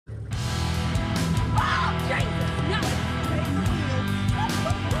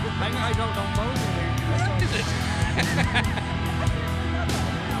know I don't mow there. Is it?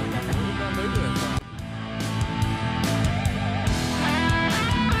 We're gonna do this.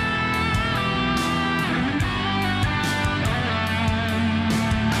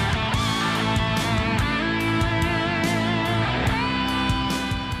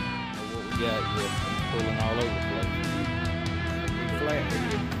 Pulling all over the place. Flat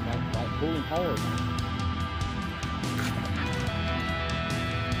here, like pulling hard.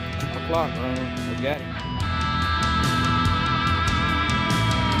 The clock running, we got it.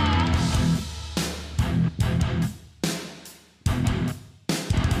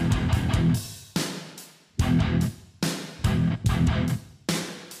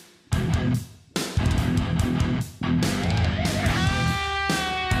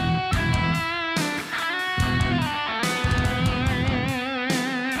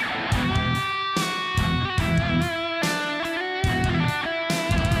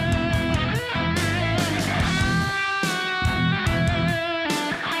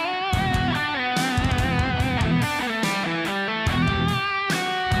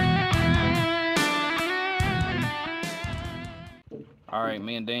 Alright,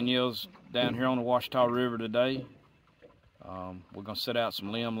 me and Danielle's down here on the Ouachita River today. We're going to set out some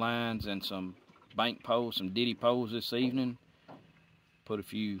limb lines and some bank poles, some ditty poles this evening. Put a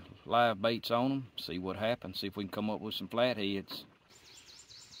few live baits on them, see what happens, see if we can come up with some flatheads.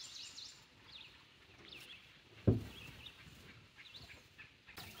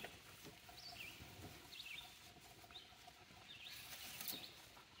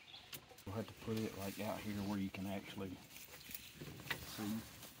 We'll have to put it like out here where you can actually see,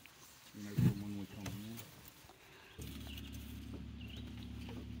 you know, when we come in.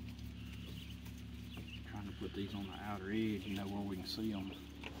 Trying to put these on the outer edge, you know, where we can see them.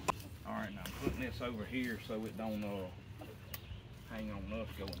 All right, now I'm putting this over here so it don't hang on us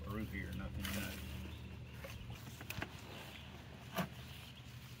going through here or nothing, you know.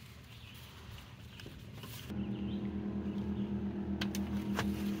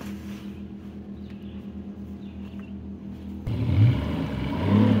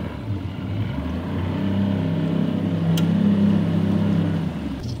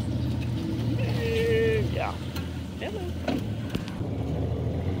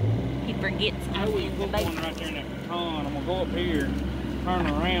 Forgets I will put one right there in that pond. I'm gonna go up here, turn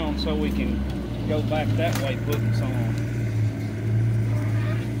around so we can go back that way putting some on.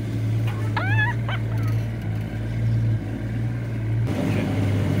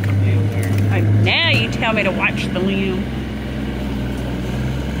 Oh, now you tell me to watch the limb.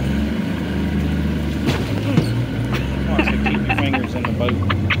 Watch it, keep your fingers in the boat.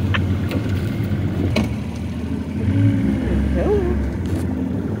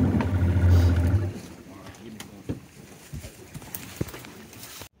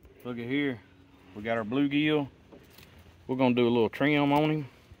 Look at here, we got our bluegill. We're gonna do a little trim on him,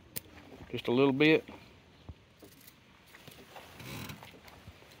 just a little bit.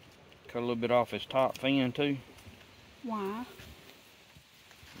 Cut a little bit off his top fin too. Why?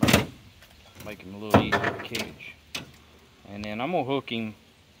 Make him a little easier to catch. And then I'm gonna hook him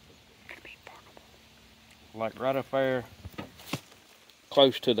like right up there,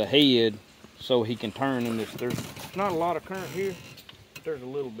 close to the head, so he can turn in this. There's not a lot of current here. There's a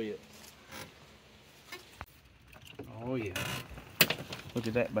little bit. Oh yeah. Look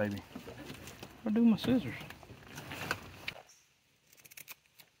at that baby. What do my scissors?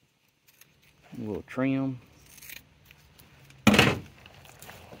 A little trim.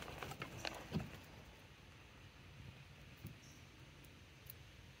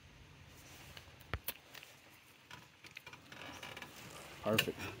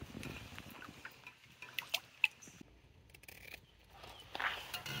 Perfect.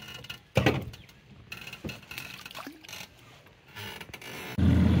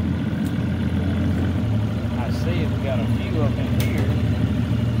 We got a few up in here.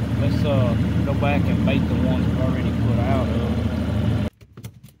 Let's go back and bait the ones we've already put out of.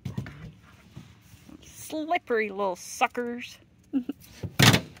 Slippery little suckers. I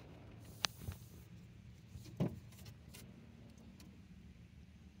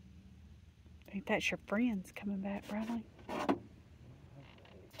think that's your friends coming back, Bradley.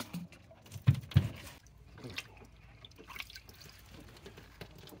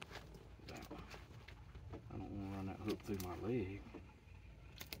 Hook through my leg.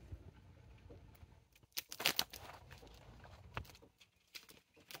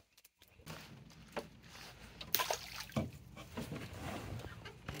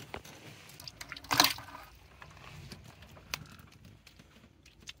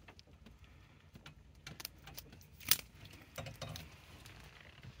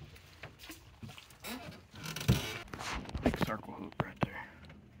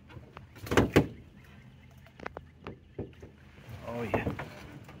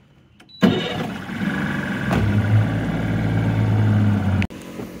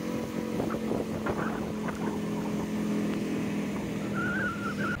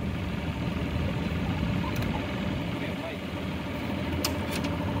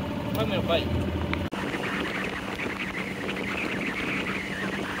 Look me a bait.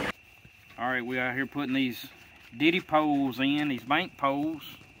 Alright, we out here putting these ditty poles in, these bank poles.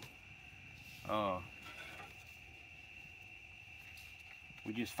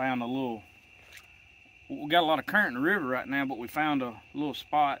 We just found a little, we got a lot of current in the river right now, but we found a little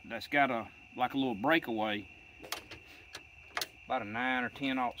spot that's got like a little breakaway. About a 9 or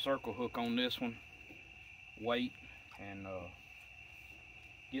 10/0 circle hook on this one. Weight, and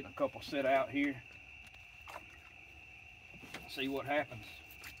getting a couple set out here. See what happens.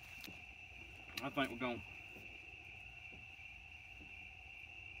 I think we're gonna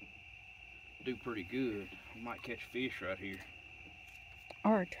do pretty good. We might catch fish right here.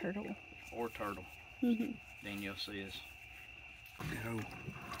 Or a turtle. Or turtle. Mm-hmm. Danielle says. Good old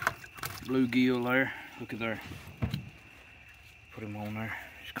bluegill there. Look at there. Put him on there.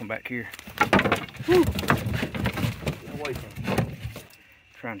 Just come back here. Woo. Get away from him.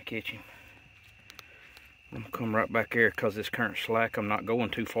 Trying to catch him. I'm gonna come right back there because this current slack. I'm not going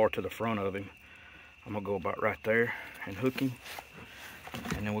too far to the front of him. I'm gonna go about right there and hook him.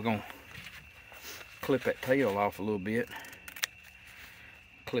 And then we're gonna clip that tail off a little bit.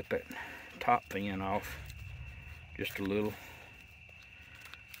 Clip that top fin off just a little.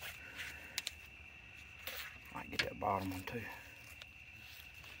 Might get that bottom one too.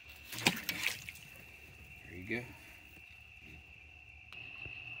 There you go.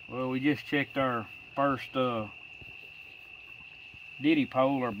 Well, we just checked our first ditty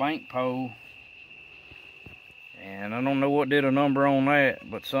pole or bank pole, and I don't know what did a number on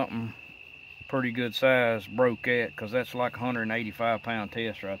that, but something pretty good size broke that, because that's like 185-pound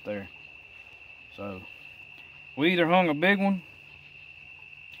test right there. So we either hung a big one,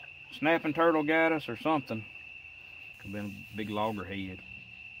 snapping turtle got us, or something. Could have been a big loggerhead.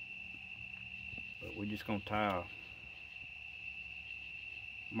 But we're just gonna tie a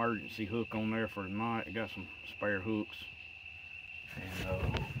emergency hook on there for tonight. I got some spare hooks,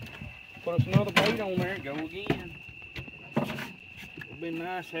 and put us another bait on there and go again. It'd been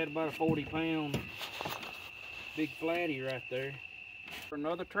nice, had about a 40-pound big flatty right there for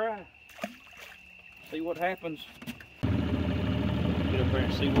another try. See what happens. Get up there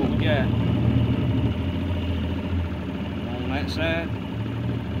and see what we got on that side.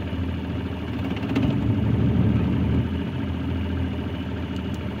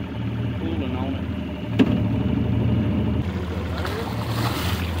 Pulling on it.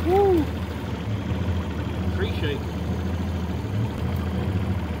 Woo! Appreciate it.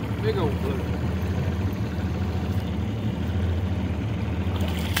 Big old blue.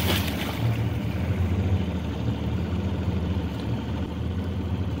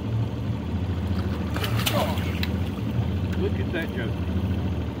 Oh, look at that joke.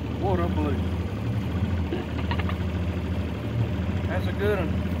 What a blue. That's a good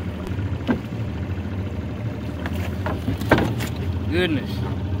one. Goodness.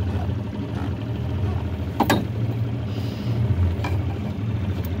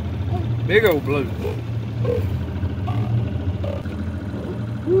 Big old blue.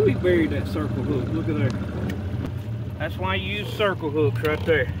 Ooh, he buried that circle hook. Look at there. That's why you use circle hooks right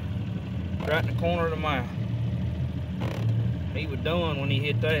there. Right in the corner of the mouth. He was done when he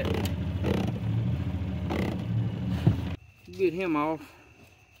hit that. Get him off.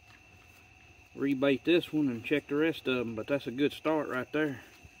 Rebait this one and check the rest of them, but that's a good start right there.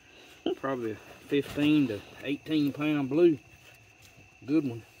 Probably a 15 to 18-pound blue. Good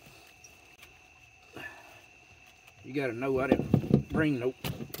one. You gotta know I didn't bring no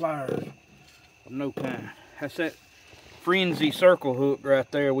pliers of no kind. That's that frenzy circle hook right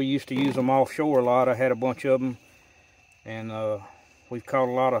there. We used to use them offshore a lot. I had a bunch of them, and we've caught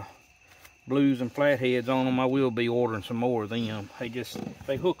a lot of blues and flatheads on them. I will be ordering some more of them.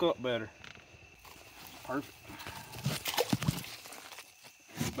 They hook up better. Perfect.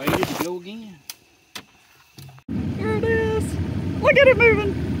 Baited to go again. Here it is. Look at it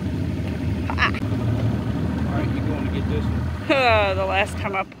moving. Alright, you going to get this one? The last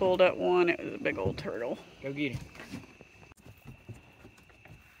time I pulled up one, it was a big old turtle. Go get him.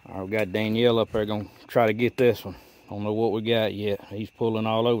 Alright, we got Danielle up there gonna try to get this one. Don't know what we got yet. He's pulling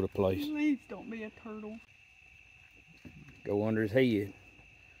all over the place. Please don't be a turtle. Go under his head.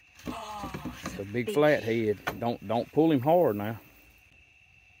 Oh, It's a big flat head. Don't pull him hard now.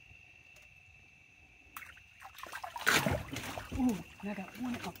 ooh, I got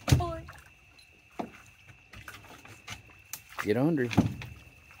one in my foot. Get under him.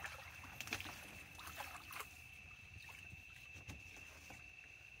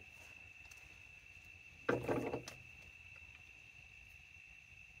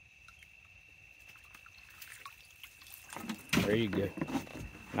 There you go.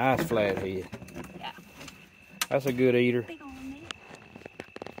 Nice flathead. Yeah. That's a good eater. Big on me.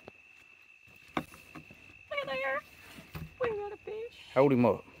 Look there. We got a fish. Hold him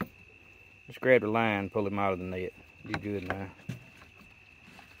up. Just grab the line, pull him out of the net. You good now.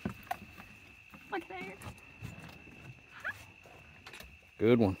 Look there.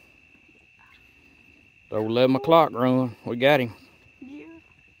 Good one. The 11 o'clock run. We got him. Yeah.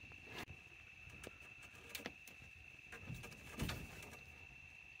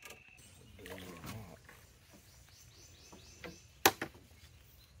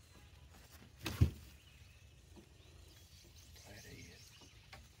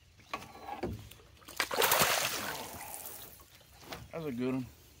 That's a good one.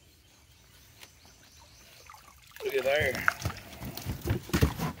 Look at there.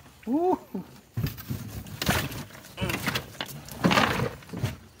 Woo. Look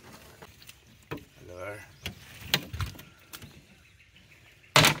at there.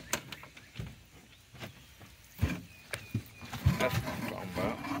 That's what I'm talking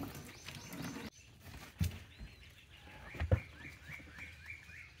about.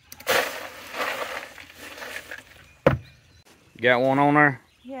 You got one on there?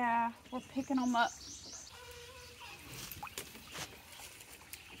 Yeah, we're picking them up.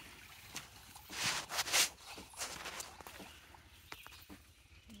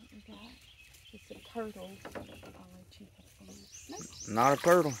 It's a turtle. I'll let you have some. Nope, Not a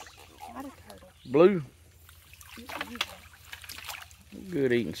turtle. not a turtle. Blue.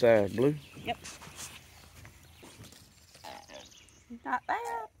 Good eating size, blue. Yep. Not bad.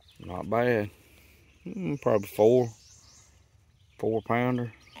 Not bad. Probably 4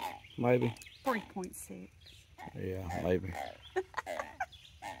 pounder, maybe. 3.6. Yeah, maybe.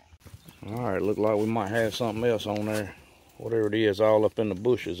 All right, look like we might have something else on there. Whatever it is, all up in the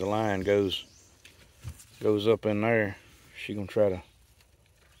bushes. The line goes up in there. She gonna try to.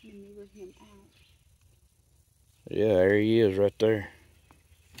 Maneuver him out. Yeah, there he is right there.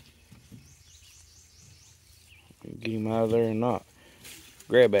 Get him out of there or not.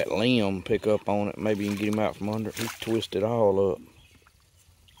 Grab that limb, pick up on it. Maybe you can get him out from under. He's twisted all up.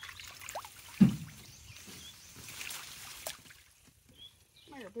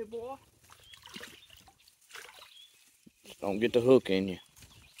 There, big boy. Just don't get the hook in you.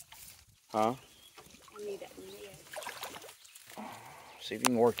 Huh? I need that net. See if you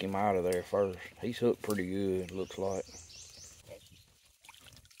can work him out of there first. He's hooked pretty good, looks like.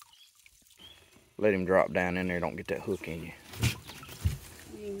 Let him drop down in there. Don't get that hook in you.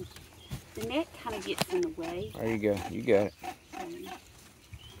 I mean, the net kind of gets in the way. There you go. You got it. I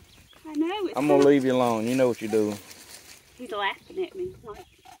know. It's I'm gonna leave you alone. You know what you're doing. He's laughing at me. Like,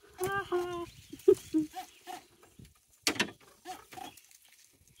 ha ha.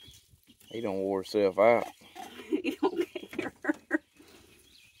 He done wore himself out. He don't care.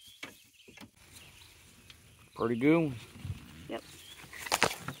 Pretty good one. Yep.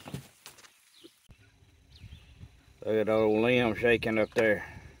 Look at that old limb shaking up there.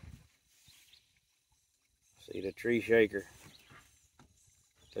 See the tree shaker.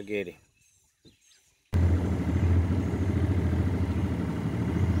 Look at him.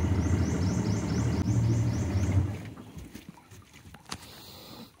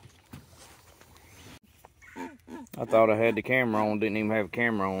 I thought I had the camera on, didn't even have a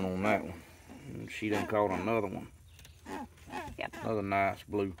camera on that one. And she done caught another one. Yep. Another nice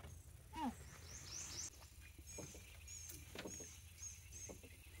blue.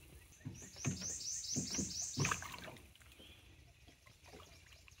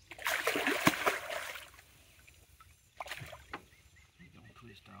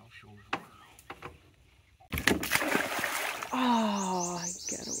 Oh, he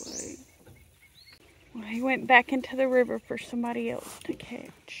got away. Well, he went back into the river for somebody else to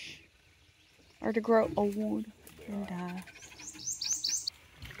catch. Or to grow old and die.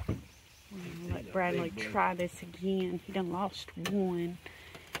 I'll let Bradley try this again. He done lost one.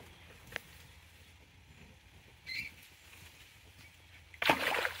 I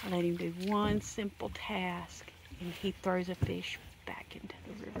let him do one simple task and he throws a fish back into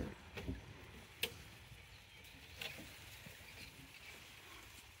the river.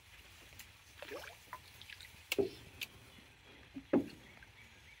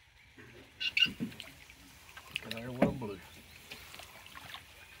 There, what a blue.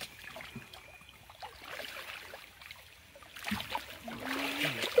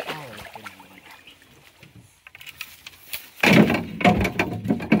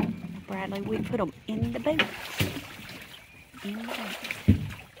 Bradley, we put them in the boat. In the boat.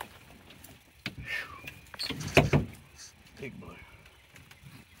 Big blue.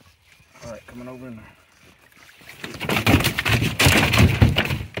 All right, coming over in there.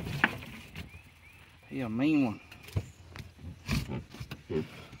 He a mean one.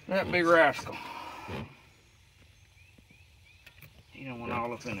 That big rascal. He done went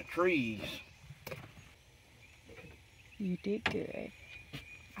all up in the trees. You did good.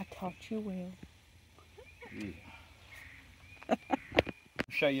 I taught you well. Yeah.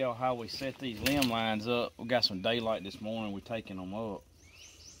 Show y'all how we set these limb lines up. We got some daylight this morning. We're taking them up,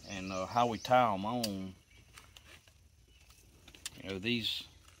 and how we tie them on. You know, these,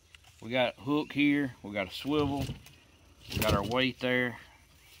 we got a hook here, we got a swivel, we got our weight there,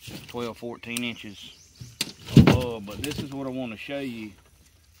 12, 14 inches above. But this is what I want to show you.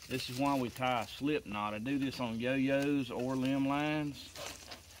 This is why we tie a slip knot. I do this on yo-yos or limb lines.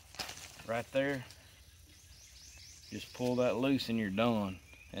 Right there. Just pull that loose and you're done.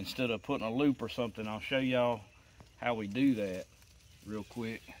 Instead of putting a loop or something, I'll show y'all how we do that real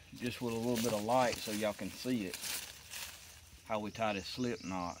quick. Just with a little bit of light so y'all can see it. How we tie this slip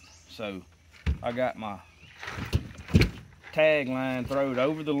knot. So I got my tag line throwed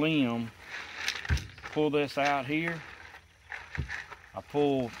over the limb. Pull this out here. I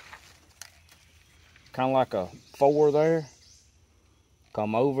pull kind of like a 4 there.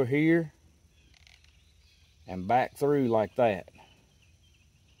 Come over here and back through like that.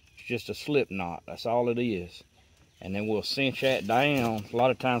 It's just a slip knot. That's all it is. And then we'll cinch that down. A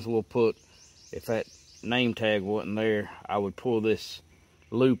lot of times we'll put, if that name tag wasn't there, I would pull this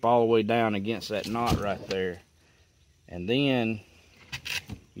loop all the way down against that knot right there, and then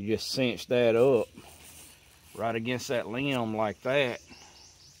you just cinch that up right against that limb like that.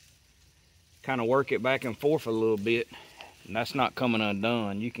 Kind of work it back and forth a little bit, and that's not coming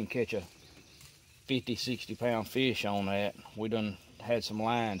undone. You can catch a 50, 60 pound fish on that. We done had some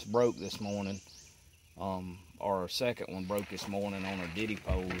lines broke this morning. Our second one broke this morning on our diddy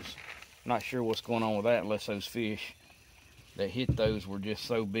poles. Not sure what's going on with that, unless those fish that hit those were just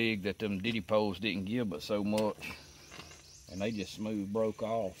so big that them diddy poles didn't give but so much, and they just smooth broke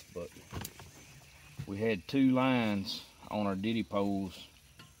off. But we had 2 lines on our diddy poles.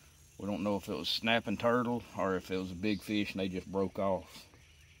 We don't know if it was snapping turtle or if it was a big fish and they just broke off.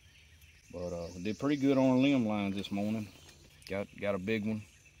 But we did pretty good on our limb lines this morning. Got a big one.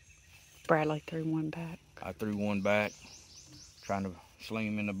 Bradley threw one back. I threw one back, trying to sling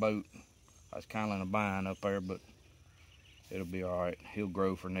him in the boat. I was kind of in a bind up there, but it'll be all right. He'll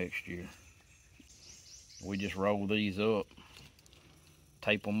grow for next year. We just roll these up,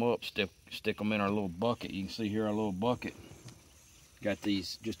 tape them up, stick them in our little bucket. You can see here our little bucket. Got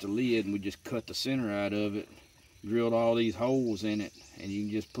these, just a lid, and we just cut the center out of it, drilled all these holes in it, and you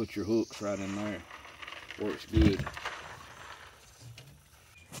can just put your hooks right in there. Works good.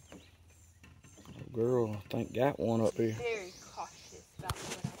 Girl, I think got one up here. Very cautious about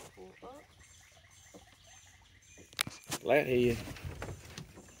what I pull up. Flathead.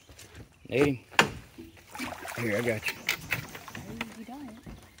 Need him? Here, I got you. No, you don't.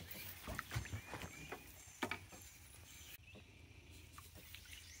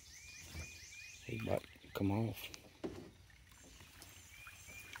 He about to come off.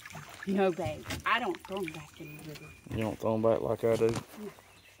 No, babe. I don't throw them back in the river. You don't throw them back like I do? No.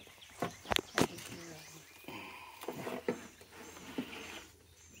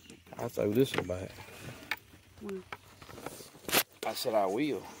 I throw this one back. Mm. I said I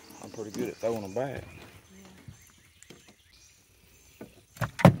will. I'm pretty good at throwing them back.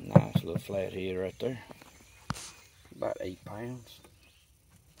 Yeah. Nice little flathead right there. About 8 pounds.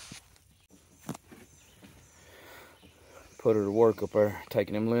 Put her to work up there,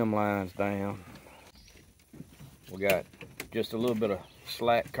 taking them limb lines down. We got just a little bit of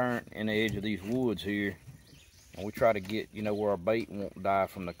slack current in the edge of these woods here. And we try to get, you know, where our bait won't die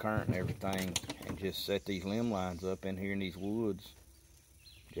from the current and everything, and just set these limb lines up in here in these woods.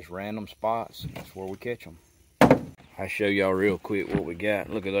 Just random spots. That's where we catch them. I'll show y'all real quick what we got.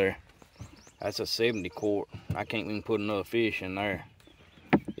 Look at there. That's a 70 quart. I can't even put another fish in there.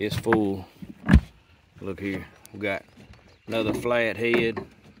 It's full. Look here. We got another flathead.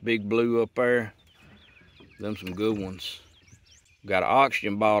 Big blue up there. Them some good ones. We got an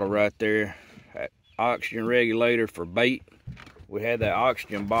oxygen bottle right there. Oxygen regulator for bait. We had that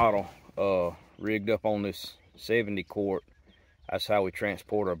oxygen bottle rigged up on this 70 quart. That's how we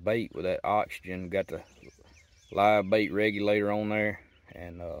transport our bait, with that oxygen. Got the live bait regulator on there,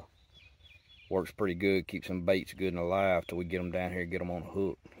 and works pretty good. Keeps them baits good and alive till we get them down here and get them on a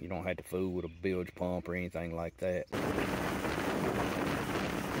hook. You don't have to fool with a bilge pump or anything like that.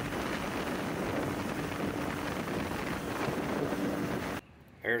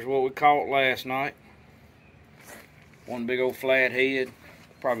 There's what we caught last night. One big old flathead,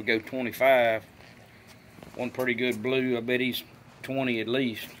 probably go 25. One pretty good blue, I bet he's 20 at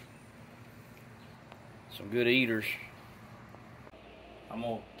least. some good eaters. I'm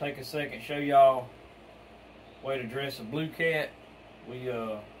gonna take a second show y'all way to dress a blue cat. We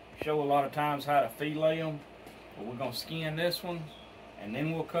show a lot of times how to fillet them, but we're gonna skin this one and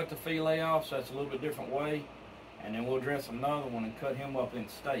then we'll cut the fillet off, so that's a little bit different way, and then we'll dress another one and cut him up in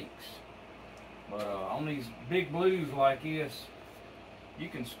steaks. But on these big blues like this, you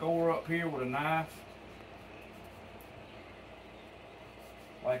can score up here with a knife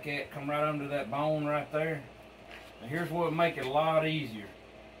like that, come right under that bone right there. And here's what would make it a lot easier.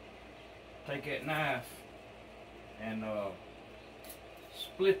 Take that knife and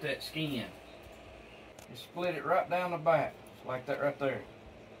split that skin. Just split it right down the back, like that right there.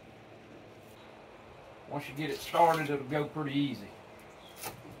 Once you get it started, it'll go pretty easy.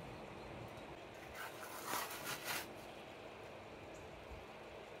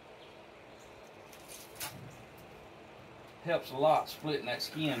 Helps a lot splitting that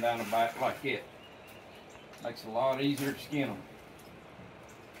skin down the back like that. Makes it a lot easier to skin them.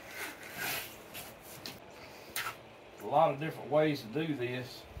 A lot of different ways to do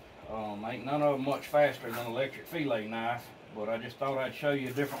this. Ain't none of them much faster than an electric fillet knife, but I just thought I'd show you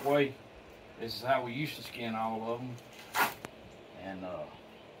a different way. This is how we used to skin all of them. And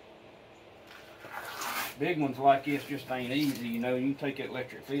big ones like this just ain't easy, you know. You can take that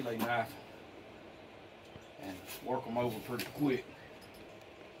electric fillet knife and work them over pretty quick.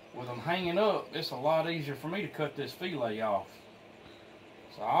 With them hanging up, it's a lot easier for me to cut this fillet off.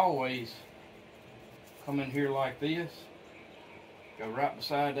 So I always come in here like this, go right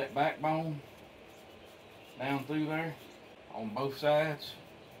beside that backbone, down through there, on both sides,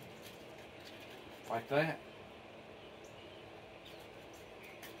 like that.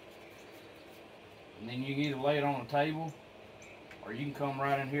 And then you can either lay it on a table, or you can come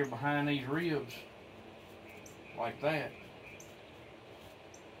right in here behind these ribs, like that.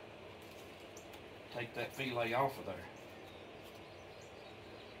 Take that fillet off of there.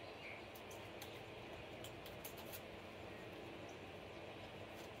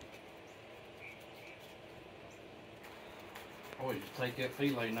 Or you just take that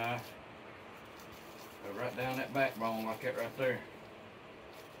fillet knife, go right down that backbone like that right there.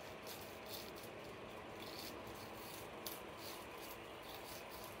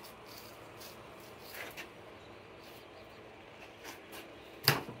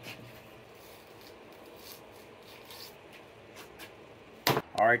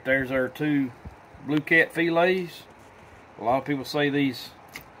 Alright, there's our two blue cat fillets. A lot of people say these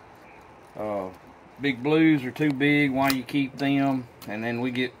big blues are too big, why you keep them? And then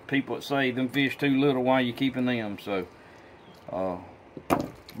we get people that say them fish too little, why you keeping them? So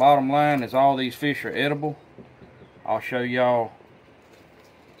bottom line is all these fish are edible. I'll show y'all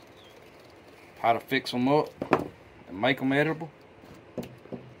how to fix them up and make them edible.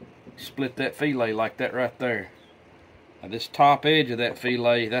 Split that fillet like that right there. Now this top edge of that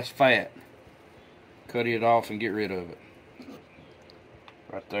fillet, that's fat. Cut it off and get rid of it.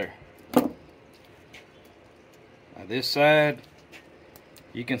 Right there. Now this side,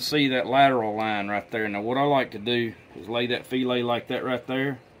 you can see that lateral line right there. Now what I like to do is lay that fillet like that right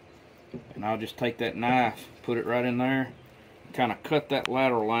there. And I'll just take that knife, put it right in there, kind of cut that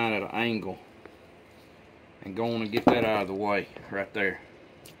lateral line at an angle. And go on and get that out of the way, right there.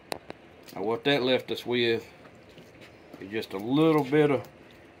 Now what that left us with is just a little bit of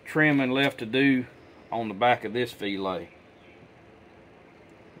trimming left to do on the back of this fillet.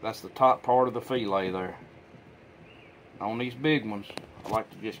 That's the top part of the fillet there. On these big ones, I like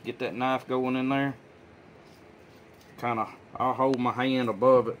to just get that knife going in there. I'll hold my hand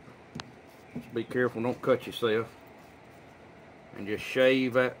above it. Just be careful, don't cut yourself. And just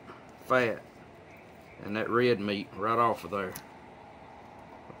shave that fat and that red meat right off of there.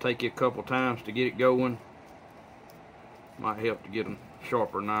 It'll take you a couple times to get it going. Might help to get a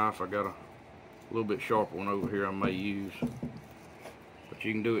sharper knife. I got a little bit sharper one over here I may use. But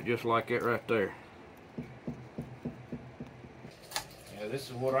you can do it just like that right there. Yeah, this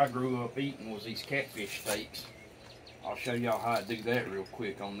is what I grew up eating, was these catfish steaks. I'll show y'all how to do that real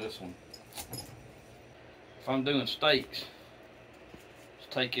quick on this one. If I'm doing steaks,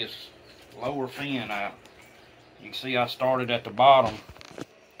 let's take this lower fin out. You can see I started at the bottom.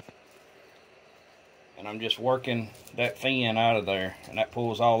 And I'm just working that fin out of there, and that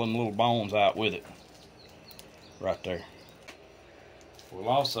pulls all them little bones out with it. Right there. We'll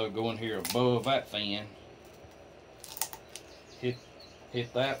also go in here above that fin. Hit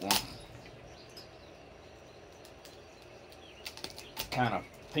that one. Kind of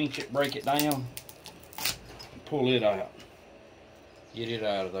pinch it, break it down, and pull it out. Get it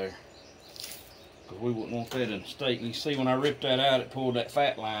out of there. Because we wouldn't want that in a steak. And you see when I ripped that out, it pulled that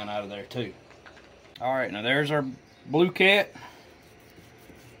fat line out of there too. Alright, now there's our blue cat.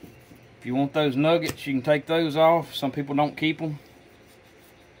 If you want those nuggets, you can take those off. Some people don't keep them.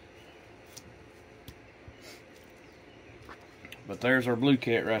 But there's our blue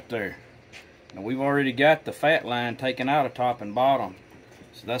cat right there. Now we've already got the fat line taken out of top and bottom.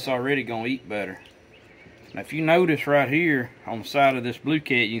 So that's already going to eat better. Now if you notice right here on the side of this blue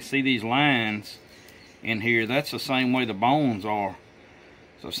cat, you can see these lines in here. That's the same way the bones are.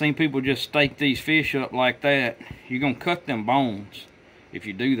 So I've seen people just stake these fish up like that. You're going to cut them bones if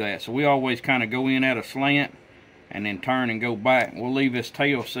you do that. So we always kind of go in at a slant and then turn and go back. We'll leave this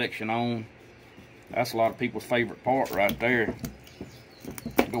tail section on. That's a lot of people's favorite part right there.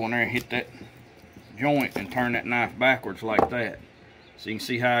 Go in there and hit that joint and turn that knife backwards like that. So you can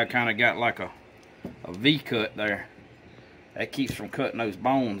see how I kind of got like a V cut there. That keeps from cutting those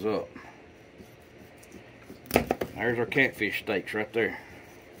bones up. There's our catfish steaks right there.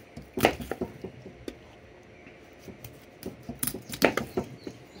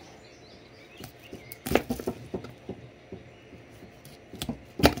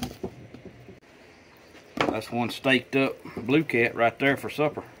 That's one staked up blue cat right there for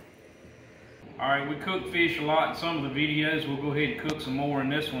supper. Alright, we cook fish a lot in some of the videos. We'll go ahead and cook some more in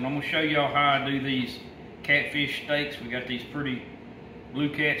this one. I'm going to show y'all how I do these catfish steaks. We got these pretty blue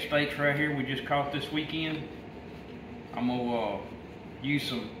cat steaks right here we just caught this weekend. I'm going to use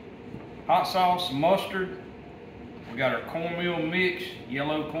some hot sauce, some mustard. We got our cornmeal mix,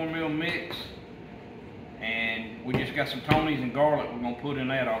 yellow cornmeal mix. And we just got some Tony's and garlic we're going to put in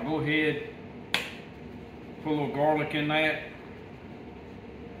that. I'll go ahead, put a little garlic in that.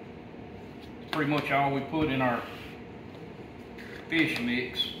 It's pretty much all we put in our fish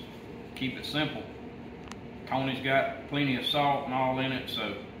mix. Keep it simple. Tony's got plenty of salt and all in it,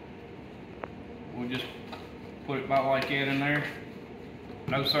 so we'll just put it about like that in there.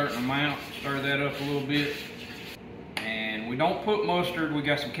 No certain amount. Stir that up a little bit. And we don't put mustard. We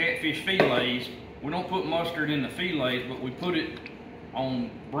got some catfish fillets. We don't put mustard in the fillets, but we put it on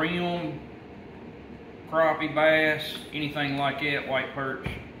brim, crappie, bass, anything like that, white perch.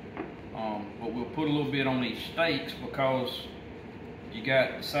 But we'll put a little bit on these steaks because you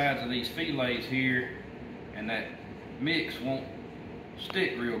got the sides of these fillets here and that mix won't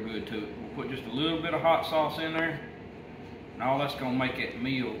stick real good to it. We'll put just a little bit of hot sauce in there and all that's going to make that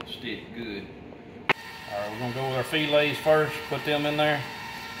meal stick good. Alright, we're going to go with our fillets first, put them in there.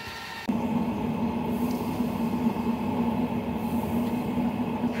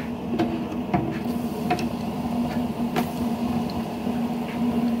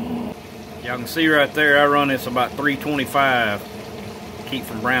 Y'all can see right there, I run this about 325. Keep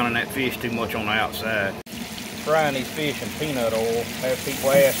from browning that fish too much on the outside. Frying these fish in peanut oil. Have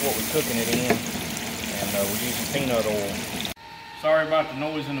people ask what we're cooking it in, and we're using peanut oil. Sorry about the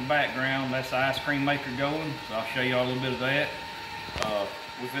noise in the background. That's the ice cream maker going, so I'll show y'all a little bit of that.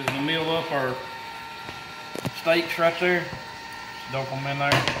 We're fixing to mill up our steaks right there. Just dump them in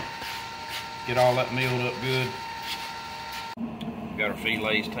there. Get all that milled up good. Got our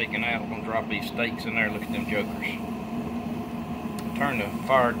fillets taken out. We're going to drop these steaks in there. Look at them jokers. Turn the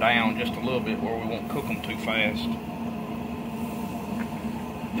fire down just a little bit where we won't cook them too fast.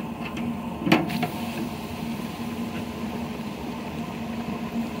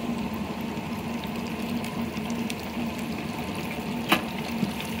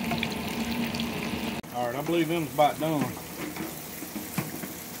 Alright, I believe them's about done.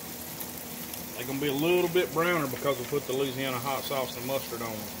 They're going to be a little bit browner because we put the Louisiana hot sauce and mustard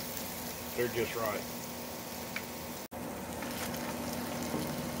on them. They're just right.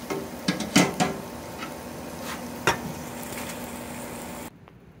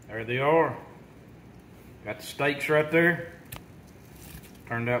 There they are. Got the steaks right there.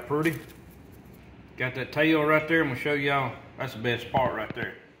 Turned out pretty. Got that tail right there. I'm going to show y'all. That's the best part right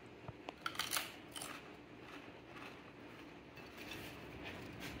there.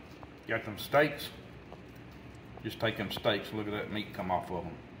 Got them steaks. Just take them steaks. Look at that meat come off of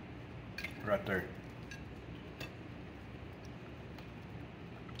them. Right there.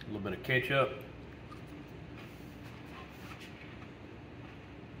 A little bit of ketchup.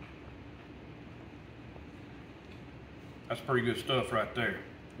 That's pretty good stuff right there.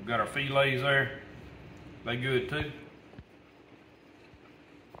 We've got our fillets there. They good too.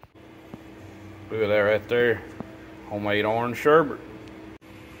 Look at that right there. Homemade orange sherbet.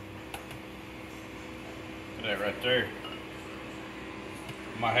 Look at that right there.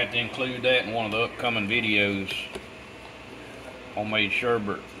 Might have to include that in one of the upcoming videos. Homemade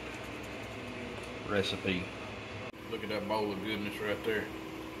sherbet recipe. Look at that bowl of goodness right there.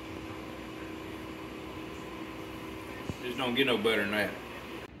 Just don't get no better than that.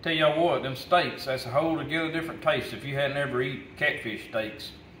 Tell y'all what, them steaks, that's a whole together different taste. If you hadn't ever eaten catfish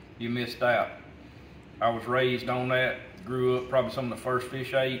steaks, you missed out. I was raised on that, grew up, probably some of the first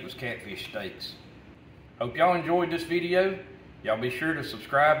fish I ate was catfish steaks. Hope y'all enjoyed this video. Y'all be sure to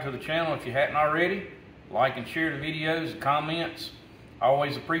subscribe to the channel if you hadn't already. Like and share the videos, the comments,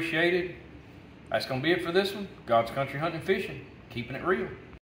 always appreciated. That's gonna be it for this one. God's Country Hunting and Fishing, keeping it real.